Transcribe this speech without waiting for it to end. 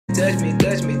touch me,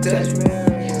 touch me, touch me.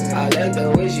 I like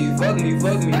the way she fuck me,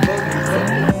 fuck me, fuck me, fuck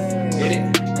me. Hit it,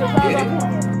 hit it,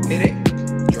 hit it,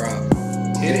 drop.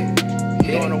 Hit it,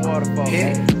 hit it,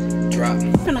 hit it, drop.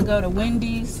 I'm gonna go to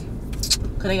Wendy's,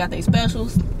 cause they got their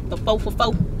specials, the 4 for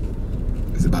 4.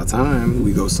 It's about time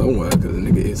we go somewhere, cause the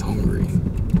nigga is hungry.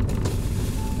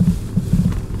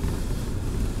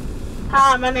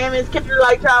 Hi, my name is Kendra.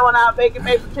 Like, try one out bacon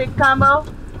chicken combo.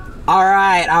 All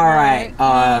right.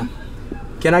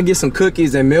 Can I get some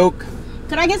cookies and milk?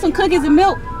 Could I get some cookies and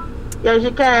milk? Yes,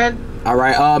 you can. All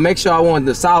right. Make sure I want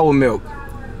the sour milk.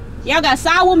 Y'all got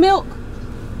sour milk?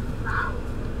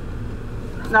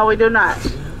 No, we do not.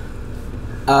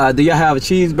 Do y'all have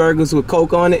cheeseburgers with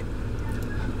Coke on it?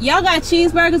 Y'all got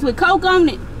cheeseburgers with Coke on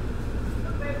it?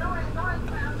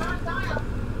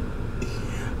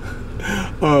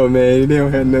 Oh man, they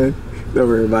don't have nothing. Don't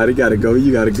worry about it. Gotta go.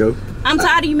 You gotta go. I'm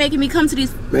tired of you making me come to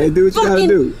these. Man, do what you gotta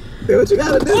do. Do what you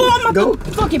gotta do. Oh, go.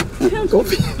 Fucking. Go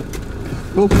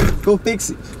fix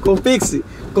it. Go fix it.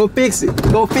 Go fix it.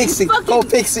 Go fix it. Go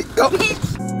fix it. Go.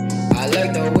 I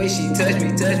like the way she touch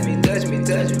me, touch me, touch me,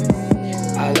 touch me.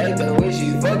 I like the way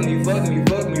she fuck me, fuck me,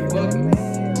 fuck me, fuck me.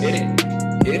 Hit it,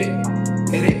 hit it.